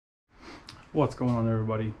What's going on,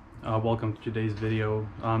 everybody? Welcome to today's video.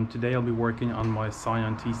 Today I'll be working on my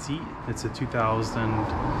Scion TC. It's a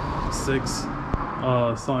 2006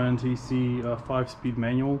 Scion TC 5-speed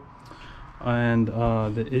manual, and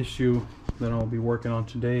the issue that I'll be working on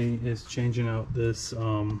today is changing out this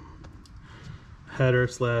header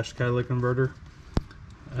slash catalytic converter.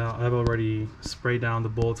 I've already sprayed down the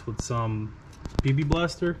bolts with some BB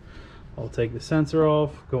blaster. I'll take the sensor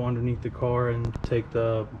off, go underneath the car, and take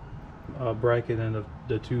the bracket and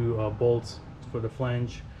the two bolts for the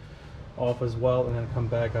flange off as well, and then come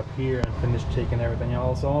back up here and finish taking everything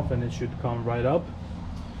else off, and it should come right up.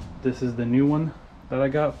 This is the new one that I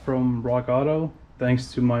got from Rock Auto,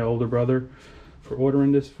 thanks to my older brother for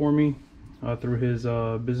ordering this for me through his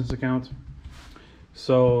business account.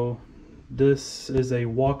 So this is a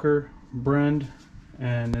Walker brand,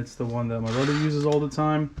 and it's the one that my brother uses all the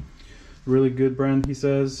time. Really good brand, he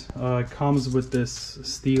says. It comes with this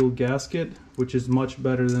steel gasket, which is much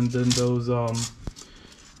better than those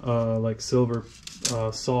like silver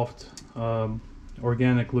soft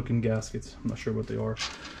organic looking gaskets. I'm not sure what they are.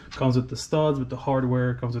 Comes with the studs, with the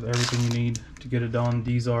hardware, comes with everything you need to get it done.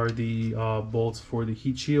 These are the bolts for the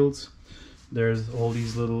heat shields. There's all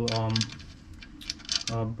these little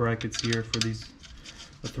brackets here for these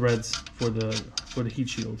threads for the heat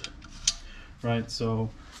shield, right?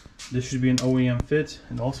 So this should be an OEM fit.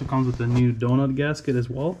 It also comes with a new donut gasket as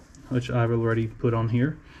well, which I've already put on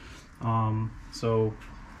here. So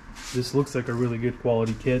this looks like a really good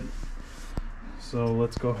quality kit. So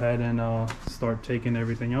let's go ahead and start taking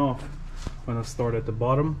everything off. I'm gonna start at the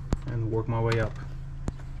bottom and work my way up.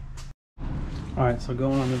 All right, so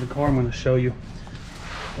going onto the car, I'm gonna show you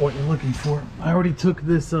what you're looking for. I already took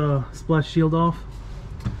this splash shield off.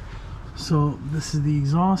 So this is the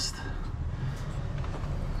exhaust.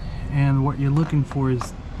 And what you're looking for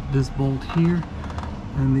is this bolt here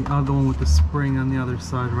and the other one with the spring on the other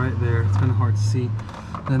side right there. It's kind of hard to see.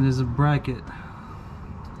 Then there's a bracket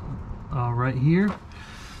right here,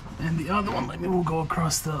 and the other one, maybe we'll go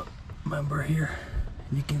across the member here.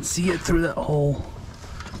 You can see it through that hole.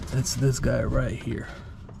 That's this guy right here.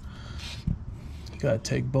 You gotta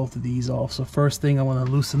take both of these off. So first thing, I want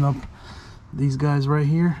to loosen up these guys right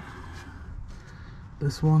here.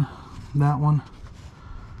 This one, that one.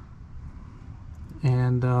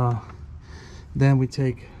 And then we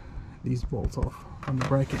take these bolts off on the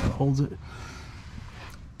bracket that holds it,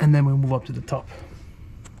 and then we move up to the top.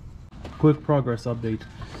 Quick progress update.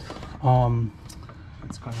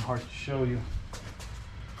 It's kind of hard to show you.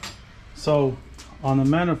 So on the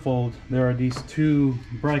manifold there are these two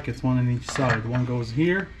brackets, one on each side. One goes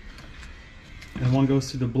here and one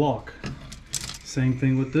goes to the block. Same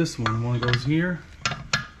thing with this one. One goes here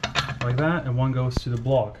like that, and one goes to the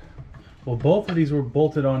block. Well, both of these were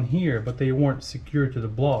bolted on here, but they weren't secured to the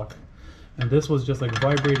block. And this was just like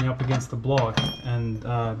vibrating up against the block. And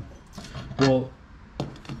well,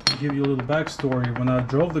 to give you a little backstory, when I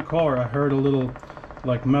drove the car, I heard a little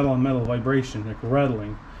like metal on metal vibration, like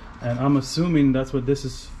rattling. And I'm assuming that's what this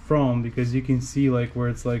is from, because you can see like where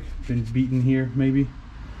it's like been beaten here, maybe.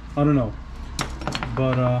 I don't know.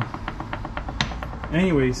 But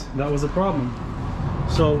anyways, that was a problem.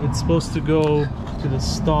 So it's supposed to go to the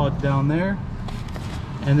stud down there,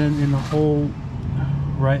 and then in the hole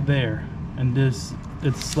right there, and this,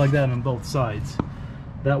 it's like that on both sides.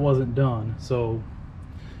 That wasn't done. So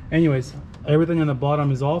anyways, everything on the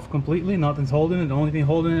bottom is off completely. Nothing's holding it. The only thing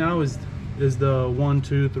holding it now is the 1,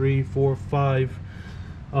 2, 3, 4, 5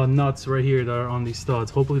 nuts right here that are on these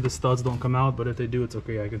studs. Hopefully the studs don't come out, but if they do, it's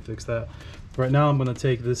okay. I can fix that. Right now I'm going to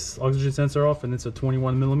take this oxygen sensor off, and it's a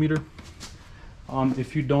 21 millimeter.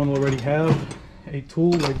 If you don't already have a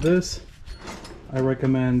tool like this, I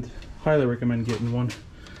highly recommend getting one.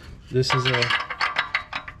 This is a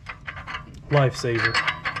lifesaver,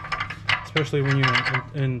 especially when you're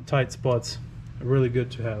in tight spots. Really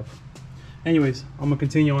good to have. Anyways, I'm gonna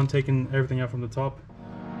continue on taking everything out from the top.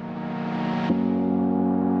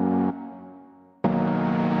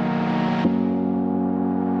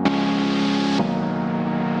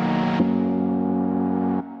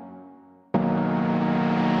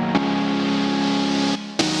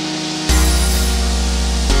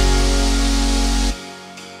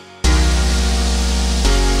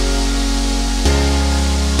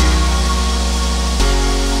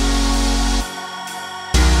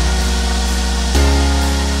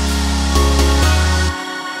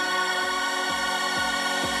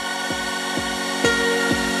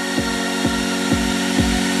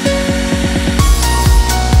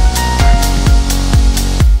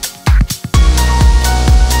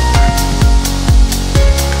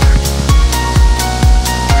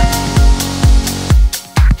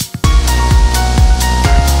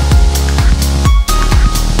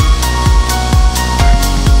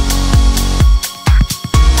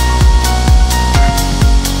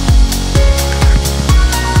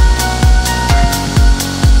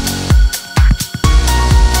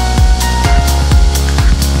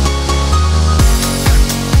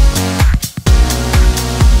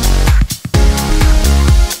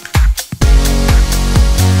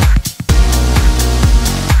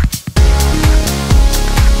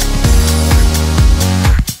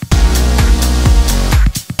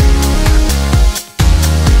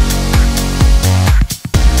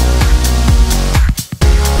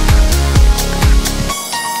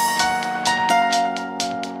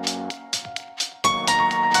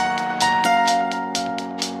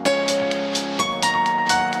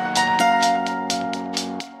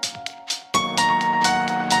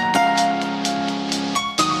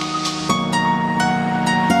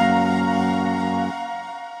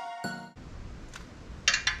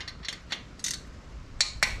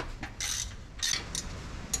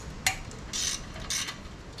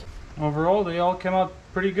 overall they all came out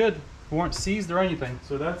pretty good. Weren't seized or anything,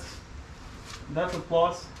 so that's a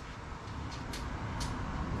plus.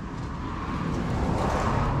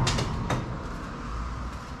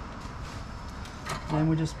 And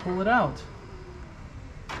we just pull it out,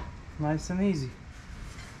 nice and easy.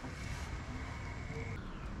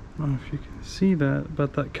 I don't know if you can see that,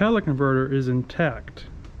 but that catalytic converter is intact.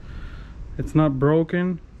 It's not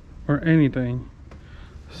broken or anything,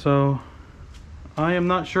 so I am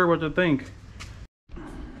not sure what to think.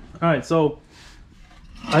 Alright, so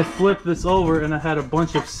I flipped this over and I had a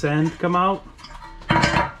bunch of sand come out.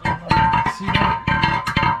 See that?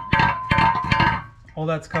 All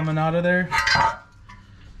that's coming out of there.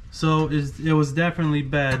 So it was definitely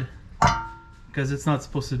bad, because it's not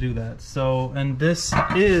supposed to do that. So, and this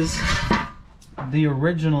is the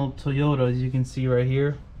original Toyota, as you can see right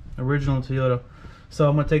here. Original Toyota. So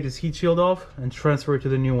I'm going to take this heat shield off and transfer it to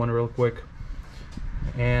the new one real quick.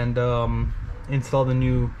 And install the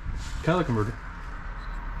new catalytic converter.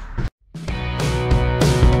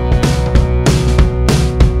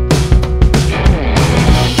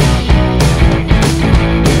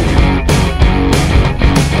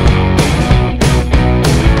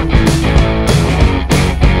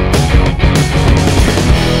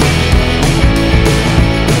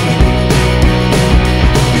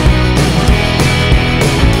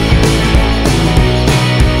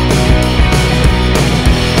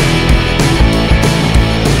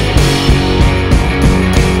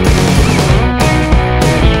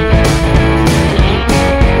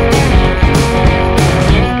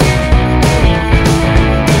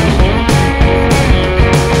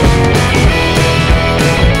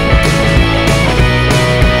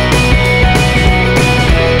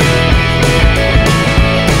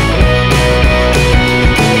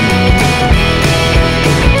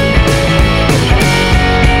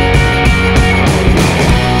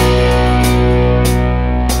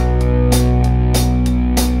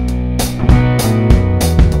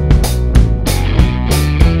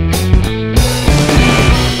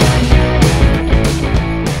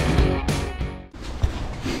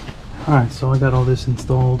 Alright, so I got all this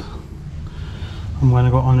installed. I'm going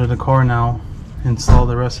to go under the car now, install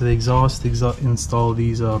the rest of the exhaust, install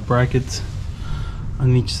these brackets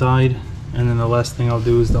on each side, and then the last thing I'll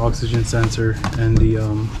do is the oxygen sensor and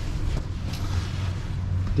the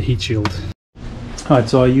heat shield. Alright,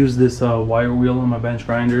 so I used this wire wheel on my bench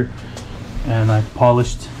grinder, and I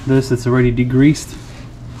polished this. It's already degreased.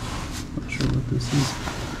 Not sure what this is.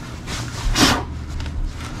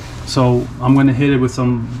 So I'm going to hit it with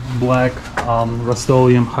some black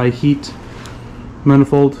Rust-Oleum high heat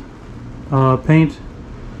manifold paint.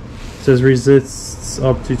 It says resists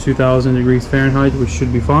up to 2000 degrees Fahrenheit, which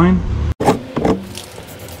should be fine.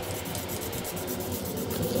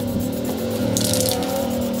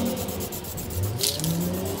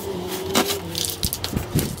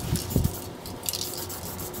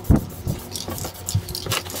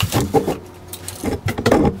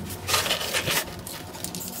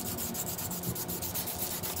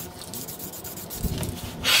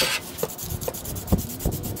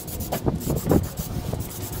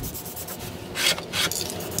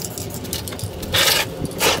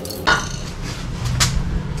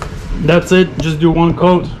 That's it. Just do one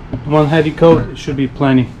coat, one heavy coat. It should be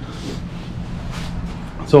plenty.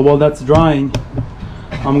 So while that's drying,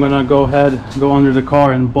 I'm gonna go under the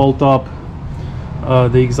car and bolt up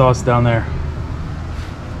the exhaust down there.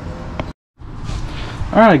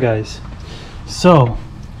 Alright guys, so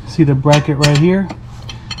see the bracket right here,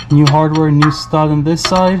 new hardware, new stud on this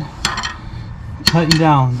side, tighten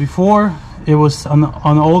down. Before it was on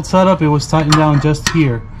the old setup, it was tightened down just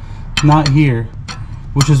here, not here,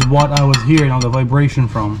 which is what I was hearing all the vibration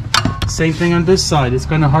from. Same thing on this side. It's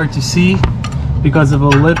kind of hard to see because of a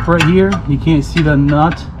lip right here. You can't see the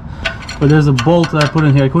nut, but there's a bolt that I put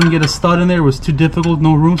in here. I couldn't get a stud in there. It was too difficult,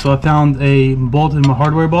 no room, so I found a bolt in my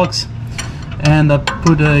hardware box, and I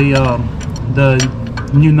put the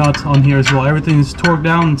new nut on here as well. Everything is torqued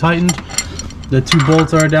down and tightened. The two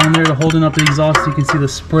bolts are down there holding up the exhaust. You can see the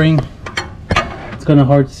spring. It's kind of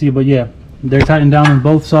hard to see, but yeah, they're tightened down on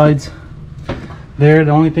both sides. There,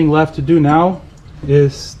 the only thing left to do now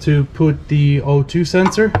is to put the O2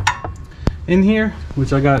 sensor in here,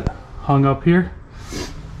 which I got hung up here.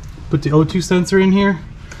 Put the O2 sensor in here,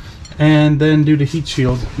 and then do the heat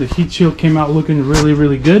shield. The heat shield came out looking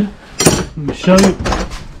really good. Let me show you.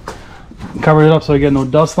 Cover it up so I get no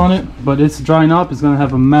dust on it, but it's drying up. It's gonna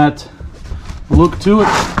have a matte look to it.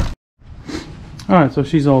 Alright, so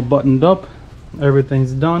she's all buttoned up.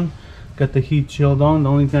 Everything's done. Got the heat shield on. The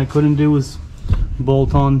only thing I couldn't do was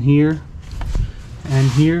bolt on here and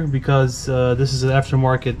here, because this is an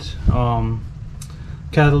aftermarket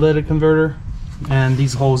catalytic converter, and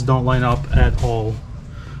these holes don't line up at all.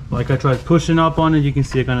 Like, I tried pushing up on it, you can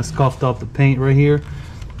see I kind of scuffed up the paint right here.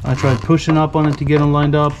 I tried pushing up on it to get them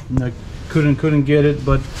lined up, and I couldn't get it,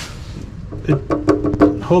 but it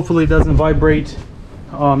hopefully doesn't vibrate.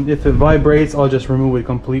 If it vibrates, I'll just remove it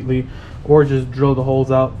completely, or just drill the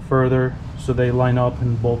holes out further so they line up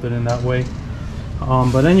and bolt it in that way.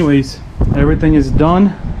 But anyways, everything is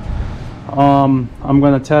done. I'm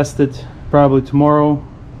gonna test it probably tomorrow.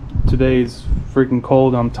 Today is freaking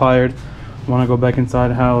cold, I'm tired. I want to go back inside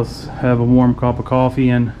the house, have a warm cup of coffee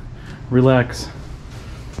and relax.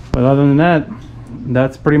 But other than that,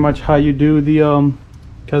 that's pretty much how you do the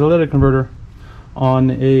catalytic converter on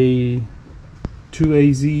a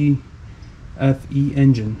 2AZ FE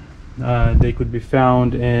engine. They could be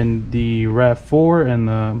found in the RAV4 and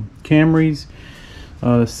the Camrys.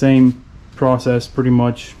 Same process, pretty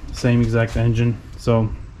much same exact engine. So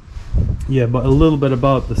yeah, but a little bit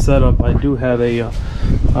about the setup. I do have a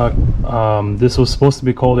this was supposed to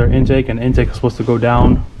be called their intake, and intake was supposed to go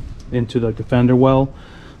down into the fender well,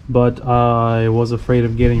 but I was afraid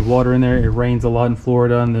of getting water in there. It rains a lot in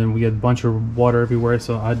Florida, and then we get a bunch of water everywhere,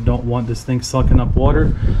 so I don't want this thing sucking up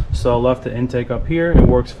water. So I left the intake up here. It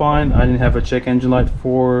works fine. I didn't have a check engine light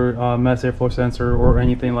for mass airflow sensor or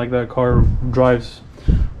anything like that. Car drives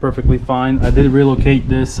perfectly fine. I did relocate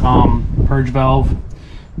this purge valve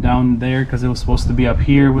down there because it was supposed to be up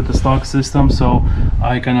here with the stock system, so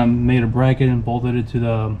I kind of made a bracket and bolted it to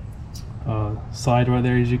the side right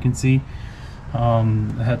there, as you can see. I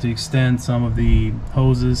had to extend some of the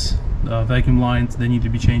hoses, vacuum lines. They need to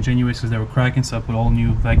be changed anyways because they were cracking, so I put all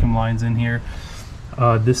new vacuum lines in here.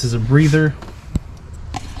 This is a breather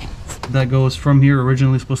that goes from here,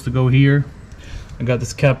 originally supposed to go here. I got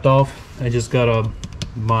this capped off. I just got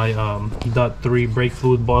my .3 brake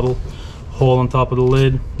fluid bottle, hole on top of the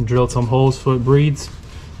lid, drilled some holes so it breathes.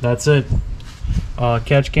 That's it.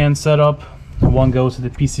 Catch can setup. One goes to the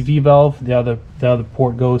PCV valve, the other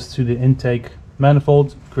port goes to the intake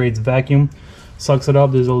manifold, creates vacuum, sucks it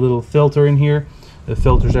up. There's a little filter in here that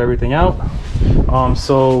filters everything out.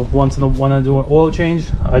 So when I do an oil change,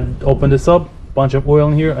 I open this up, bunch of oil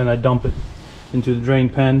in here, and I dump it into the drain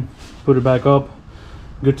pan, put it back up,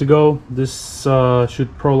 good to go. This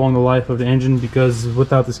should prolong the life of the engine, because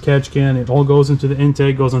without this catch can, it all goes into the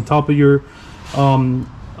intake, goes on top of your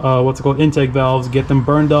what's it called, intake valves, get them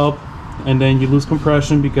burned up, and then you lose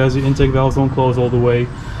compression because your intake valves don't close all the way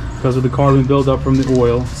because of the carbon buildup from the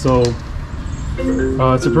oil. So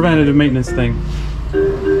it's a preventative maintenance thing.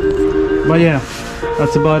 But yeah,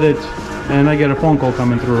 that's about it, and I get a phone call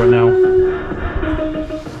coming through right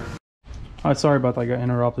now. Sorry about that, I got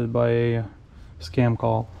interrupted by a scam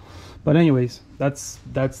call. But anyways, that's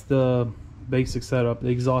the basic setup. The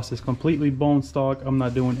exhaust is completely bone stock. I'm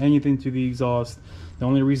not doing anything to the exhaust. The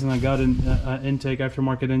only reason I got an intake,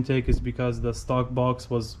 aftermarket intake, is because the stock box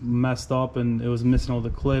was messed up and it was missing all the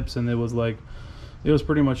clips, and it was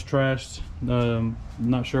pretty much trashed.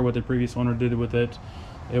 Not sure what the previous owner did with it.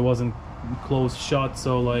 It wasn't closed shut,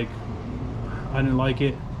 so like I didn't like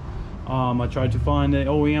it. I tried to find the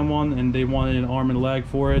OEM one, and they wanted an arm and leg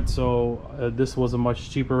for it, so this was a much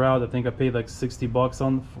cheaper route. I think I paid like 60 bucks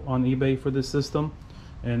on eBay for this system,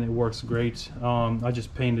 and it works great. I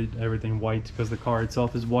just painted everything white because the car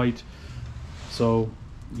itself is white. So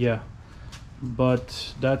yeah,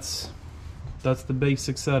 but that's the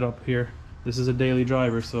basic setup here. This is a daily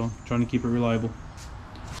driver, so trying to keep it reliable.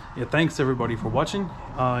 Yeah, thanks everybody for watching.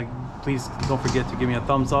 Please don't forget to give me a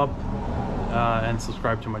thumbs up and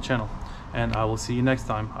subscribe to my channel, and I will see you next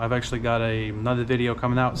time. I've actually got another video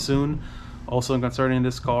coming out soon, also concerning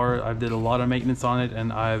this car. I did a lot of maintenance on it,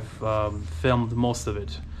 and I've filmed most of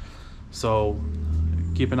it, so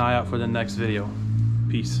keep an eye out for the next video.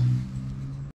 Peace.